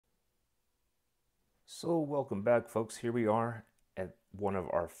So welcome back, folks. Here we are at one of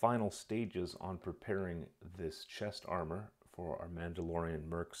our final stages on preparing this chest armor for our Mandalorian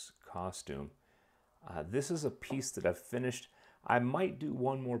Mercs costume. This is a piece that I've finished. I might do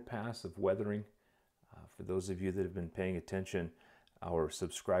one more pass of weathering. For those of you that have been paying attention or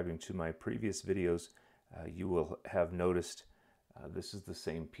subscribing to my previous videos, you will have noticed this is the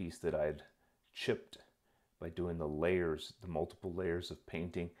same piece that I'd chipped by doing the layers, the multiple layers of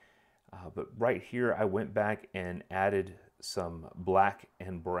painting. But right here, I went back and added some black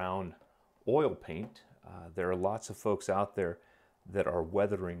and brown oil paint. There are lots of folks out there that are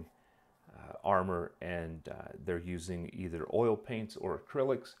weathering armor, and they're using either oil paints or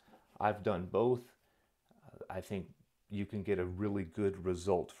acrylics. I've done both. I think you can get a really good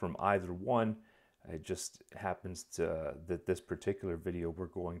result from either one. It just happens that this particular video, we're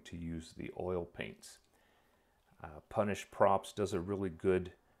going to use the oil paints. Punish Props does a really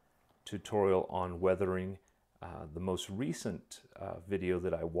good tutorial on weathering. The most recent video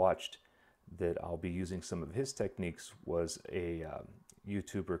that I watched that I'll be using some of his techniques was a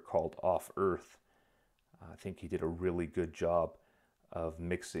YouTuber called Off Earth. I think he did a really good job of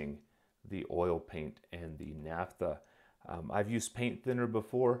mixing the oil paint and the naphtha. I've used paint thinner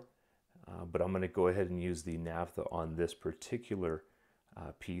before, but I'm going to go ahead and use the naphtha on this particular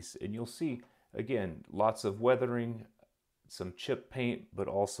piece, and you'll see again lots of weathering, some chip paint, but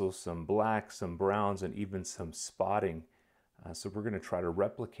also some blacks, some browns, and even some spotting. So we're going to try to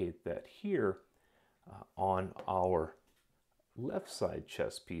replicate that here on our left side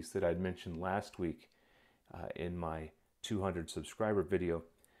chest piece that I'd mentioned last week in my 200 subscriber video.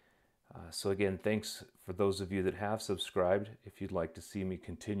 So again, thanks for those of you that have subscribed. If you'd like to see me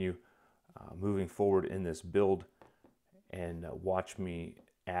continue moving forward in this build and watch me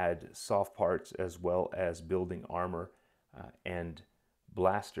add soft parts as well as building armor and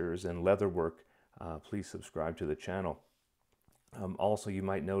blasters and leatherwork, please subscribe to the channel. Also, you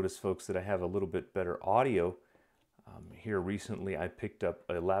might notice, folks, that I have a little bit better audio. Here recently I picked up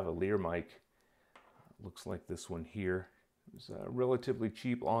a lavalier mic. Looks like this one here. It's relatively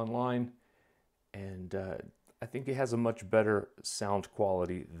cheap online, and I think it has a much better sound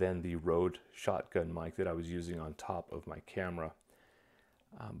quality than the Rode shotgun mic that I was using on top of my camera.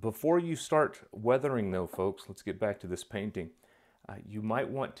 Before you start weathering though, folks, let's get back to this painting. You might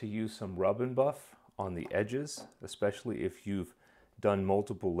want to use some rub and buff on the edges, especially if you've done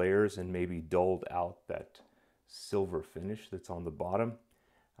multiple layers and maybe dulled out that silver finish that's on the bottom.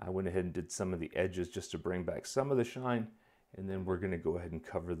 I went ahead and did some of the edges just to bring back some of the shine, and then we're going to go ahead and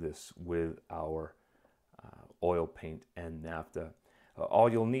cover this with our oil paint and naphtha. All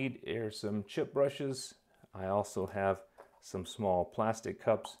you'll need are some chip brushes. I also have some small plastic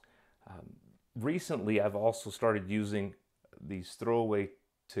cups. Recently, I've also started using these throwaway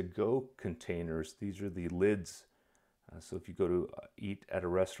to-go containers. These are the lids. So if you go to eat at a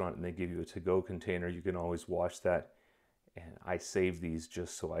restaurant and they give you a to-go container, you can always wash that. And I save these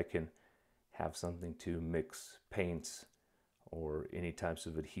just so I can have something to mix paints or any types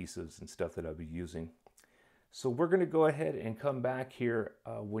of adhesives and stuff that I'll be using. So we're going to go ahead and come back here.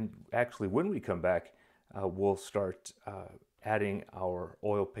 When we come back, we'll start adding our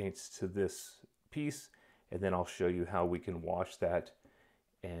oil paints to this piece, and then I'll show you how we can wash that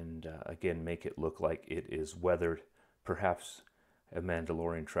and again make it look like it is weathered, perhaps a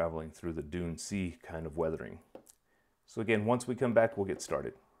Mandalorian traveling through the Dune Sea kind of weathering. So again, once we come back, we'll get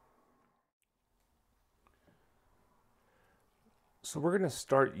started. So we're going to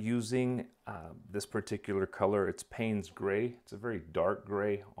start using this particular color. It's Payne's Gray. It's a very dark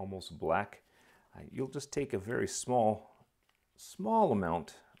gray, almost black. You'll just take a very small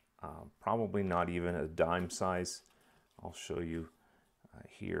amount, probably not even a dime size. I'll show you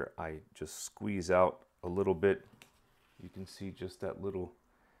here. I just squeeze out a little bit. You can see just that little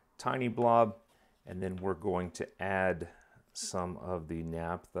tiny blob, and then we're going to add some of the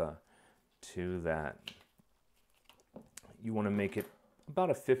naphtha to that. You want to make it about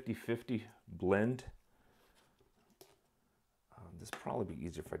a 50-50 blend. This would probably be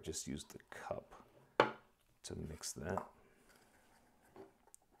easier if I just used the cup to mix that.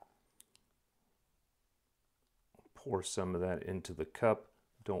 Pour some of that into the cup.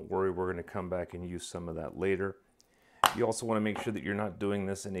 Don't worry, we're going to come back and use some of that later. You also want to make sure that you're not doing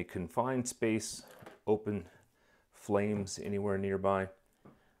this in a confined space, open flames anywhere nearby.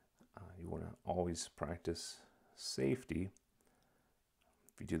 You want to always practice safety.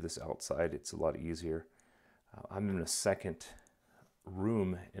 If you do this outside, it's a lot easier. I'm in a second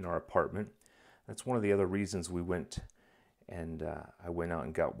room in our apartment. That's one of the other reasons we went and I went out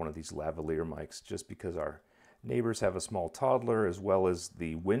and got one of these lavalier mics, just because our Neighbors have a small toddler, as well as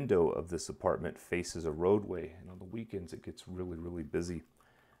the window of this apartment faces a roadway, and on the weekends it gets really, really busy.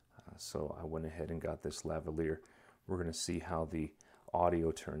 So I went ahead and got this lavalier. We're going to see how the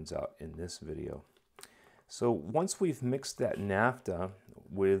audio turns out in this video. So once we've mixed that naphtha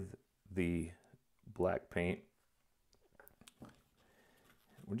with the black paint,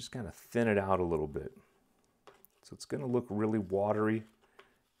 we're just going to thin it out a little bit. So it's going to look really watery,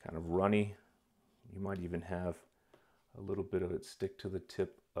 kind of runny. You might even have a little bit of it stick to the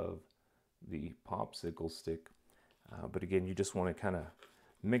tip of the popsicle stick. But again, you just want to kind of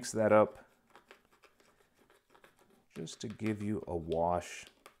mix that up just to give you a wash.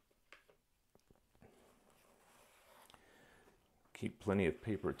 Keep plenty of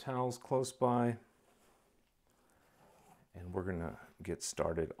paper towels close by. And we're going to get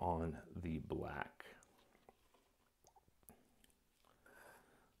started on the black.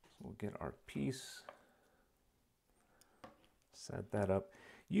 We'll get our piece, set that up.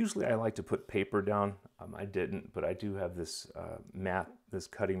 Usually I like to put paper down. I didn't, but I do have this mat, this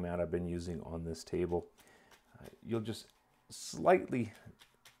cutting mat I've been using on this table. You'll just slightly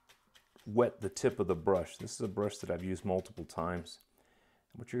wet the tip of the brush. This is a brush that I've used multiple times.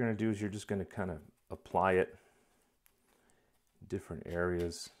 What you're going to do is you're just going to kind of apply it in different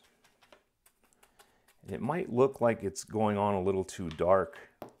areas. And it might look like it's going on a little too dark.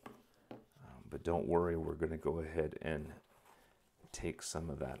 But don't worry, we're going to go ahead and take some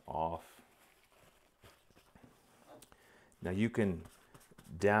of that off. Now you can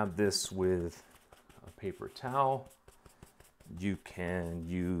dab this with a paper towel. You can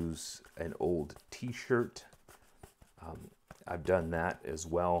use an old t-shirt. I've done that as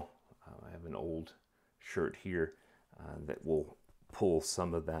well. I have an old shirt here that will pull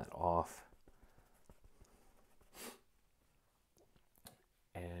some of that off.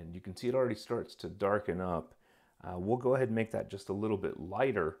 And you can see it already starts to darken up. We'll go ahead and make that just a little bit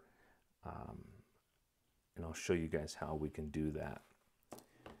lighter. And I'll show you guys how we can do that.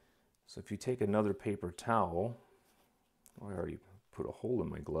 So if you take another paper towel, I already put a hole in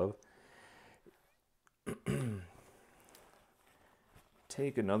my glove.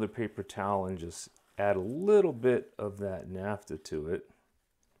 Take another paper towel and just add a little bit of that naphtha to it.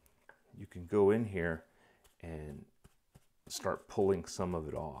 You can go in here and start pulling some of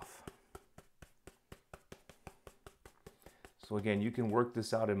it off. So again, you can work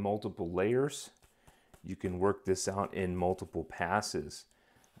this out in multiple layers. You can work this out in multiple passes.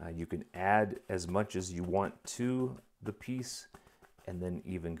 You can add as much as you want to the piece and then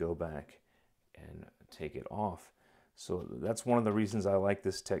even go back and take it off. So that's one of the reasons I like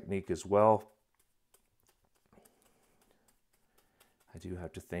this technique as well. I do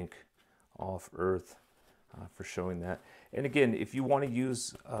have to thank Off Earth for showing that. And again, if you want to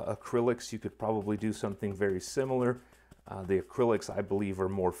use acrylics, you could probably do something very similar. The acrylics, I believe, are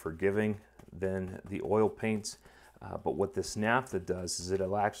more forgiving than the oil paints. But what this naphtha does is it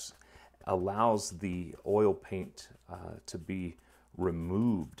allows the oil paint to be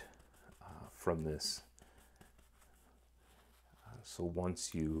removed from this. So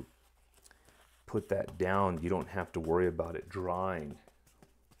once you put that down, you don't have to worry about it drying.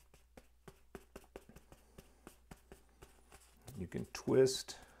 You can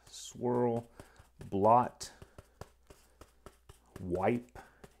twist, swirl, blot, wipe.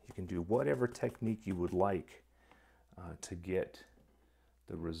 You can do whatever technique you would like to get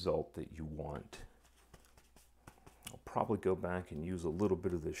the result that you want. I'll probably go back and use a little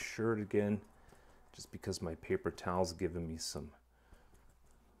bit of this shirt again, just because my paper towel's giving me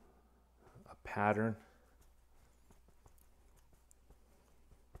a pattern.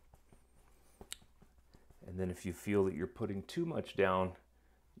 And then if you feel that you're putting too much down,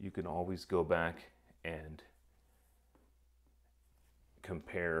 you can always go back and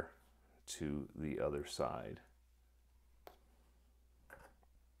compare to the other side.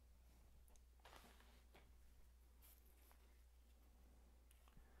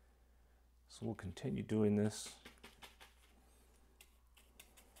 So we'll continue doing this.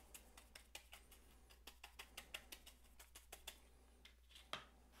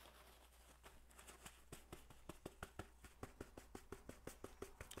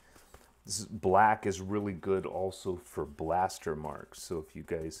 This black is really good also for blaster marks. So if you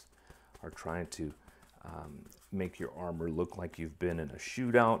guys are trying to make your armor look like you've been in a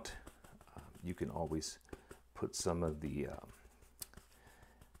shootout, you can always put some of the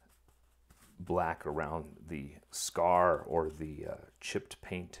black around the scar or the chipped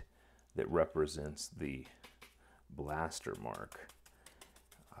paint that represents the blaster mark.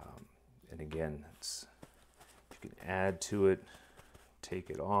 And again, you can add to it, take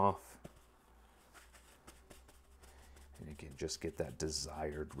it off. And again, just get that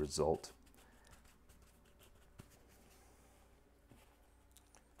desired result.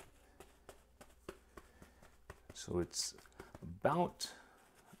 So it's about,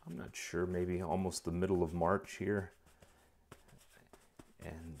 I'm not sure, maybe almost the middle of March here.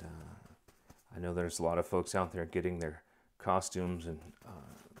 And I know there's a lot of folks out there getting their costumes and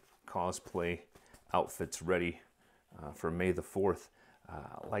cosplay outfits ready for May the 4th.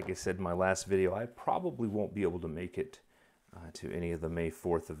 Like I said in my last video, I probably won't be able to make it to any of the May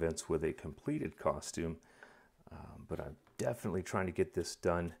 4th events with a completed costume, but I'm definitely trying to get this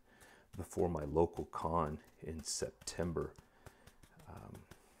done before my local con in September.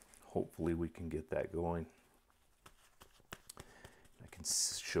 Hopefully we can get that going. I can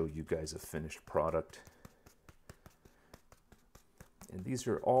show you guys a finished product. And these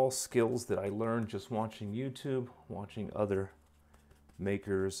are all skills that I learned just watching YouTube, watching other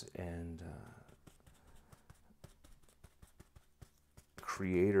makers and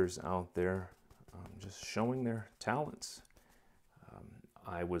creators out there, just showing their talents.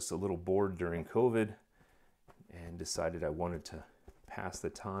 I was a little bored during COVID and decided I wanted to pass the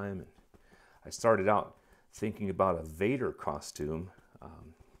time. And I started out thinking about a Vader costume,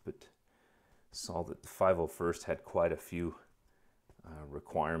 but saw that the 501st had quite a few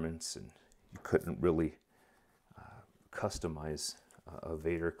requirements, and you couldn't really customize a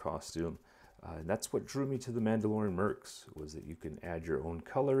Vader costume. And that's what drew me to the Mandalorian Mercs, was that you can add your own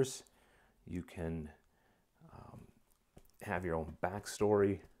colors, you can have your own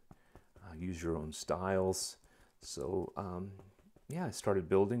backstory, use your own styles. So yeah, I started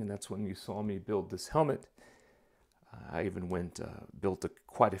building, and that's when you saw me build this helmet. I even built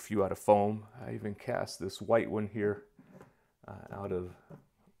quite a few out of foam. I even cast this white one here out of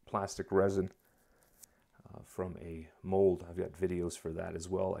plastic resin from a mold. I've got videos for that as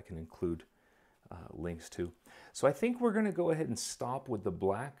well I can include links to. So I think we're going to go ahead and stop with the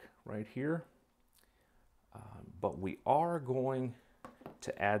black right here. But we are going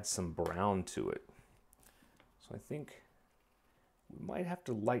to add some brown to it. So I think we might have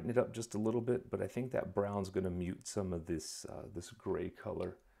to lighten it up just a little bit, but I think that brown's going to mute some of this this gray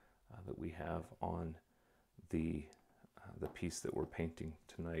color that we have on the piece that we're painting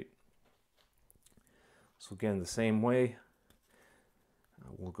tonight. So again, the same way,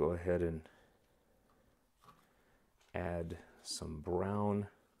 we'll go ahead and add some brown.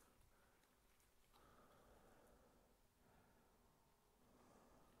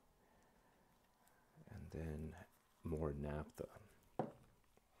 And then more naphtha.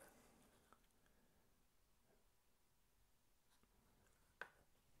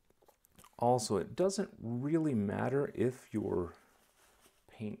 Also, it doesn't really matter if your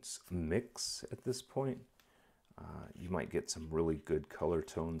paints mix at this point. You might get some really good color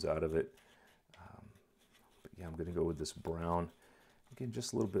tones out of it. But yeah, I'm going to go with this brown. Again,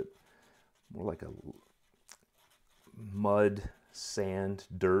 just a little bit more like a mud, sand,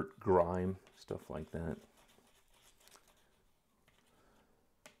 dirt, grime, stuff like that.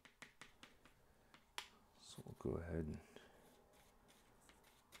 So we'll go ahead and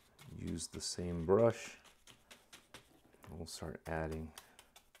use the same brush. We'll start adding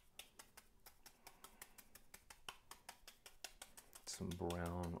some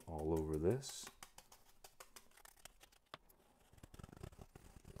brown all over this.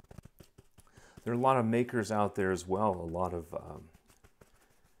 There are a lot of makers out there as well, a lot of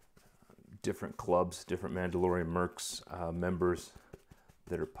different clubs, different Mandalorian Mercs members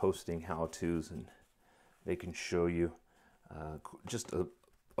that are posting how-tos, and they can show you just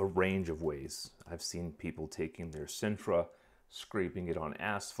a range of ways. I've seen people taking their Sintra, scraping it on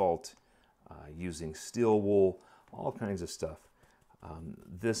asphalt, using steel wool, all kinds of stuff.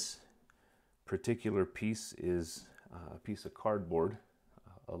 This particular piece is a piece of cardboard,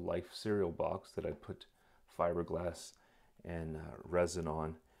 a Life cereal box that I put fiberglass and resin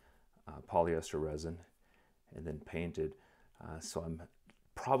on, polyester resin, and then painted. So I'm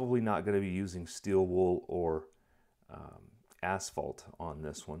probably not going to be using steel wool or asphalt on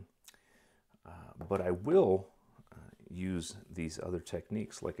this one, but I will use these other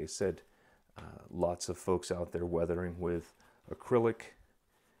techniques. Like I said, lots of folks out there weathering with acrylic,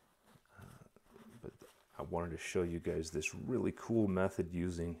 but I wanted to show you guys this really cool method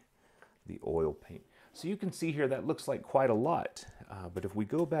using the oil paint. So you can see here that looks like quite a lot, but if we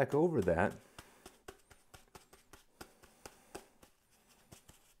go back over that,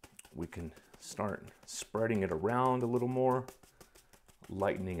 we can start spreading it around a little more,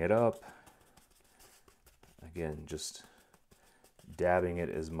 lightening it up. Again, just dabbing it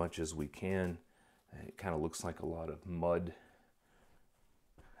as much as we can. It kind of looks like a lot of mud.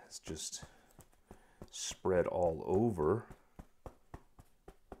 It's just spread all over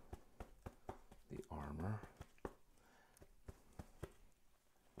the armor.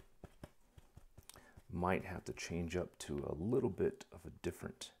 Might have to change up to a little bit of a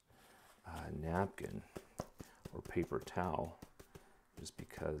different napkin or paper towel, just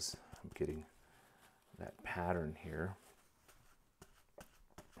because I'm getting that pattern here.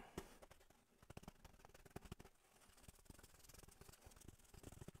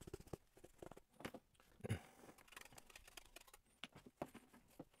 You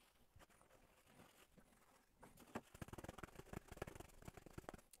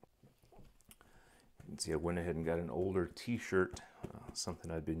can see I went ahead and got an older t-shirt,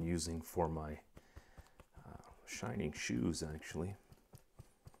 something I've been using for my shining shoes, actually.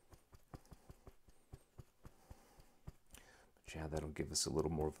 But yeah, that'll give us a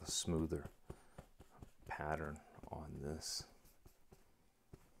little more of a smoother pattern on this.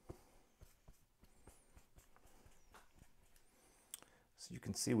 So you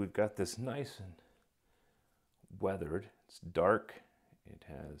can see we've got this nice and weathered. It's dark. It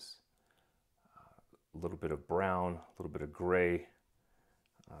has a little bit of brown, a little bit of gray,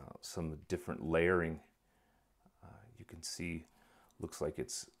 some different layering. You can see, looks like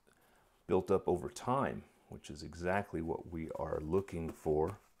it's built up over time, which is exactly what we are looking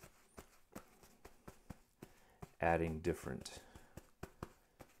for. Adding different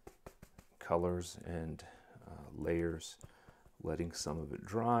colors and layers, letting some of it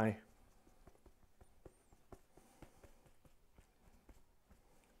dry.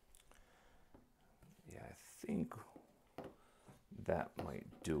 Yeah, I think that might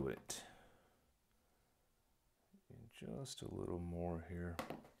do it. Just a little more here.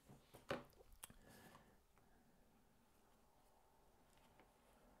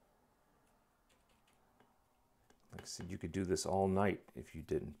 Like I said, you could do this all night if you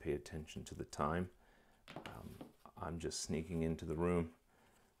didn't pay attention to the time. I'm just sneaking into the room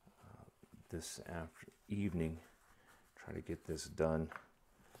this evening, try to get this done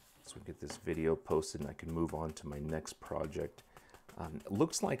so we get this video posted and I can move on to my next project. It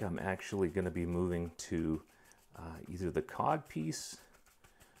looks like I'm actually going to be moving to either the cod piece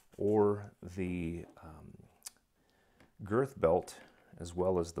or the girth belt, as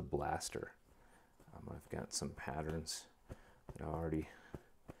well as the blaster. I've got some patterns that I already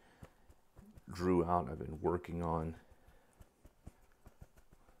drew out. I've been working on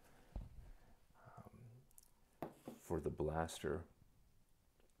for the blaster.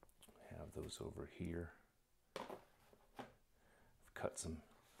 I have those over here. I've cut some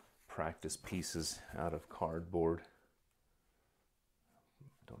practice pieces out of cardboard.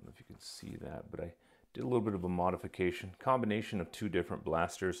 Don't know if you can see that, but I did a little bit of a modification, combination of two different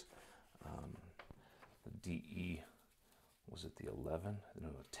blasters. The DE, was it the 11? No,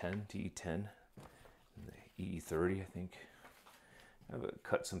 10, DE10, and the EE30, I think. I've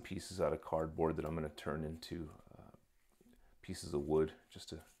cut some pieces out of cardboard that I'm going to turn into pieces of wood, just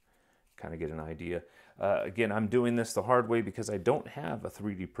to kind of get an idea. Again, I'm doing this the hard way because I don't have a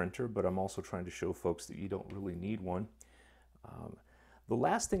 3D printer, but I'm also trying to show folks that you don't really need one. The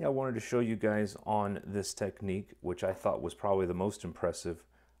last thing I wanted to show you guys on this technique, which I thought was probably the most impressive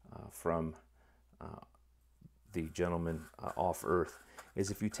from the gentleman off Earth,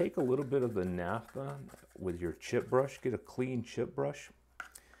 is if you take a little bit of the naphtha with your chip brush, get a clean chip brush,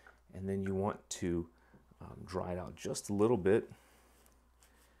 and then you want to dry it out just a little bit.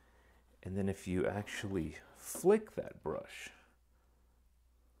 And then if you actually flick that brush,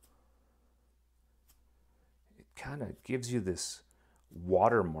 it kind of gives you this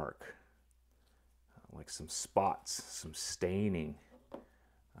watermark, like some spots, some staining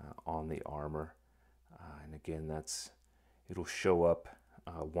on the armor. And again, it'll show up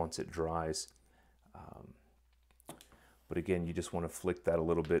once it dries. But again, you just want to flick that a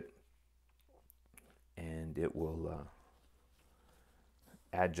little bit, and it will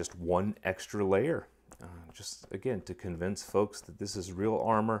add just one extra layer, just again to convince folks that this is real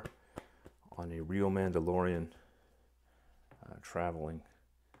armor on a real Mandalorian traveling,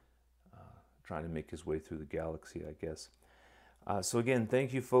 trying to make his way through the galaxy, I guess. So again,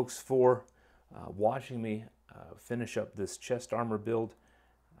 thank you folks for watching me finish up this chest armor build,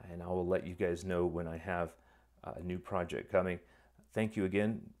 and I will let you guys know when I have a new project coming. Thank you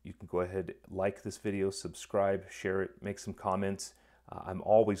again. You can go ahead, like this video, subscribe, share it, make some comments. I'm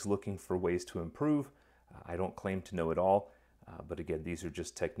always looking for ways to improve. I don't claim to know it all, but again, these are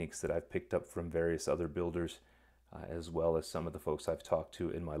just techniques that I've picked up from various other builders, as well as some of the folks I've talked to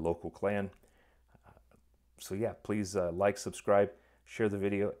in my local clan. So yeah, please like, subscribe, share the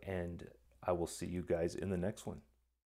video, and I will see you guys in the next one.